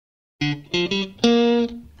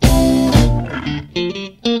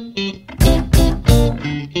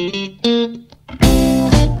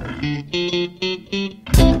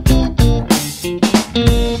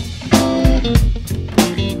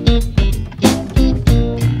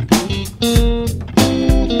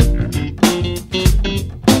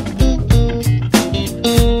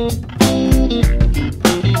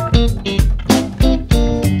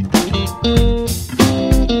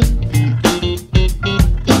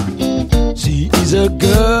a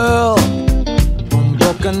girl from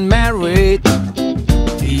broken marriage.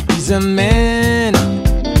 He is a man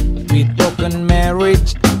with broken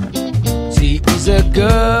marriage. She is a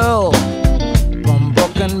girl from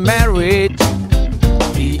broken marriage.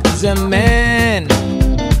 He is a man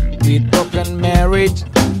with broken marriage.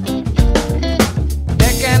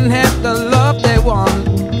 They can have the love they want,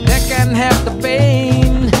 they can have the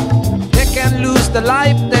pain, they can lose the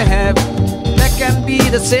life they have, they can be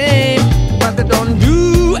the same, but they don't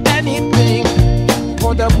do anything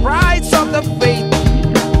for the price of the faith.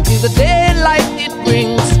 Till the daylight it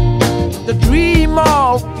brings the dream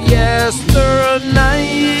of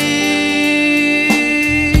yesternight.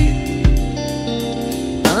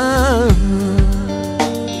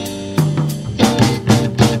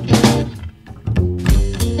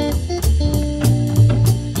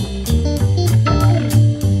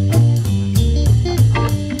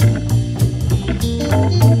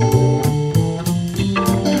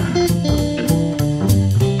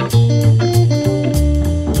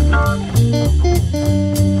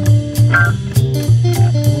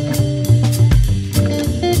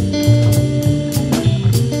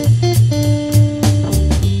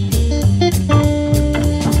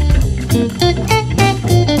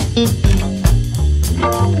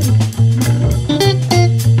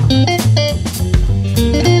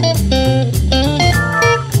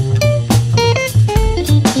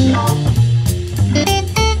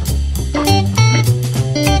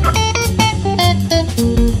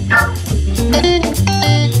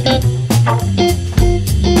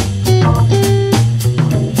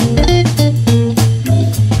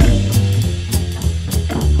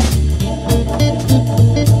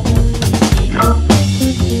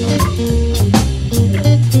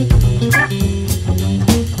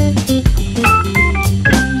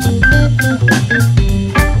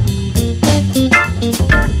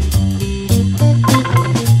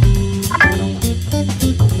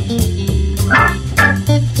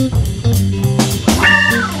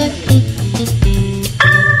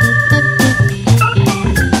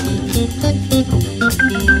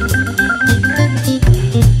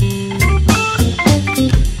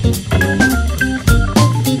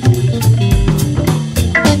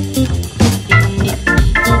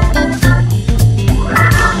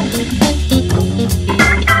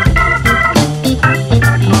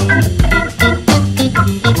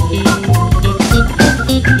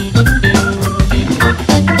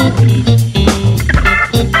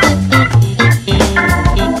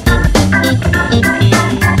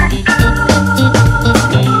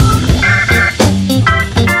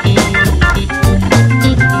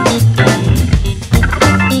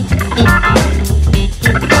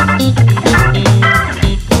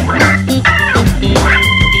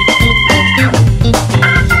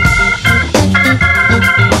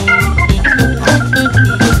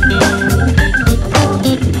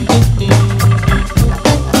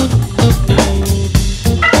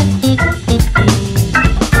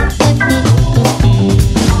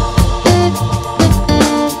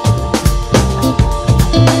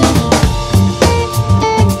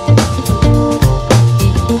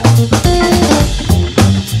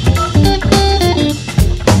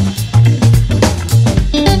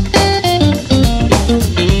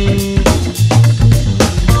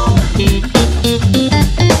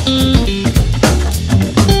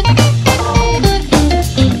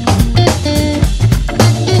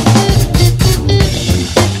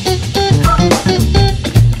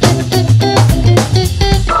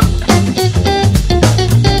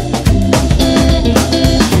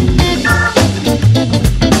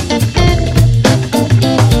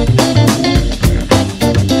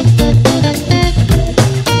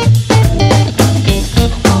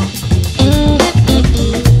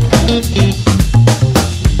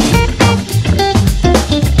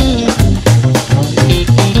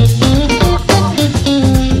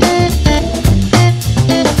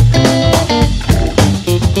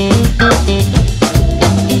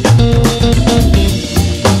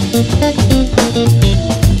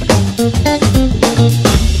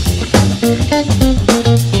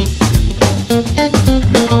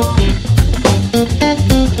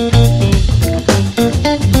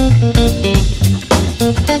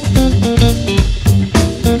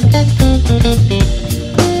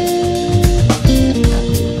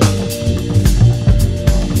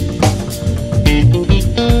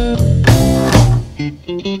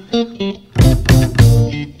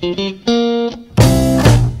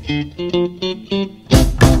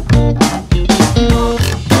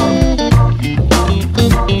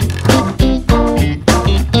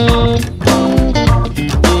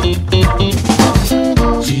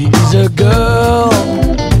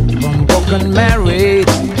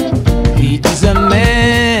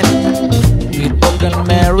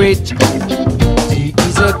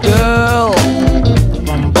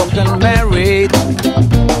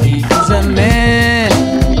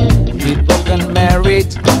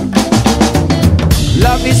 great.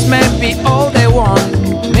 Love is maybe all they want,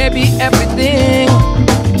 maybe everything.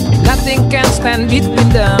 Nothing can stand between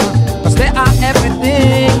them, cause they are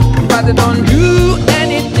everything. But they don't do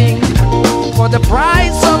anything for the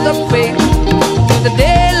price of the faith. To the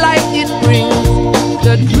daylight it brings,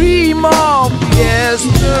 the dream of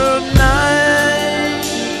yesterday.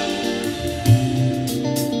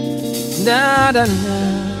 Da da da.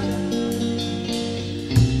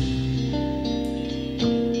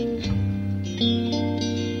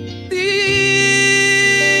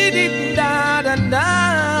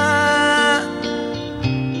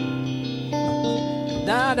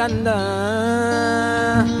 Da da da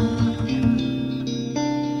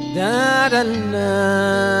da da da.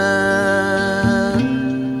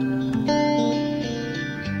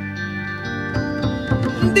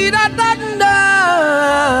 Di da da da.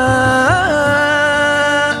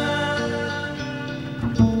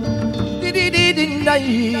 Di di di di da.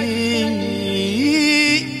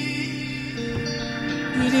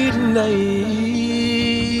 Di di da.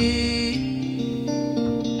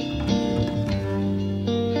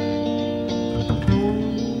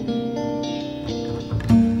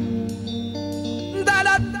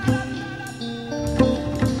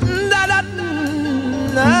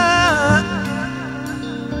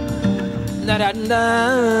 Da da da.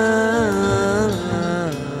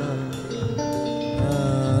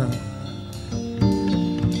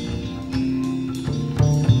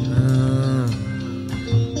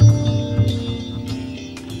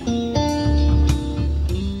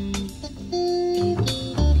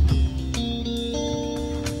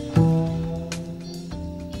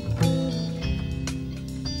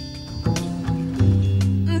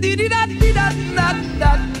 Di di da di da da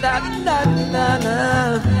da da da da da.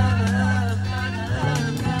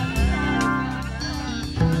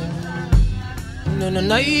 Na na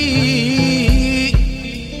na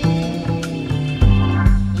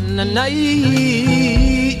na na.